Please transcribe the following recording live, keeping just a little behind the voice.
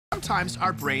sometimes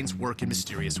our brains work in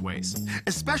mysterious ways,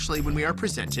 especially when we are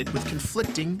presented with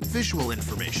conflicting visual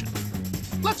information.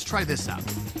 Let's try this out.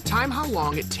 Time how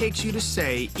long it takes you to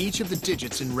say each of the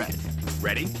digits in red.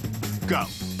 Ready? Go.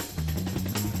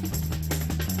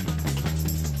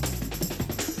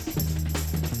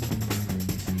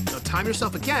 Now time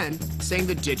yourself again, saying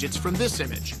the digits from this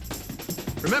image.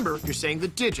 Remember, you're saying the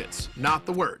digits, not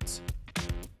the words.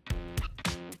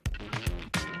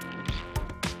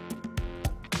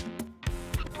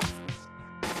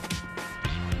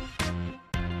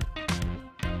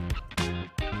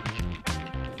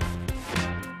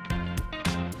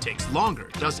 Takes longer,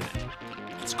 doesn't it?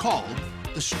 It's called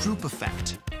the Stroop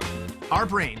effect. Our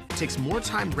brain takes more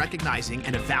time recognizing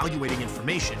and evaluating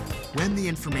information when the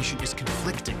information is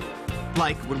conflicting,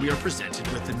 like when we are presented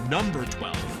with the number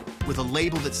 12 with a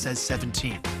label that says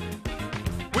 17.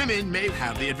 Women may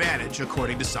have the advantage,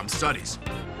 according to some studies.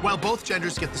 While both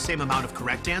genders get the same amount of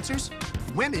correct answers,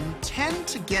 women tend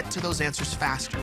to get to those answers faster.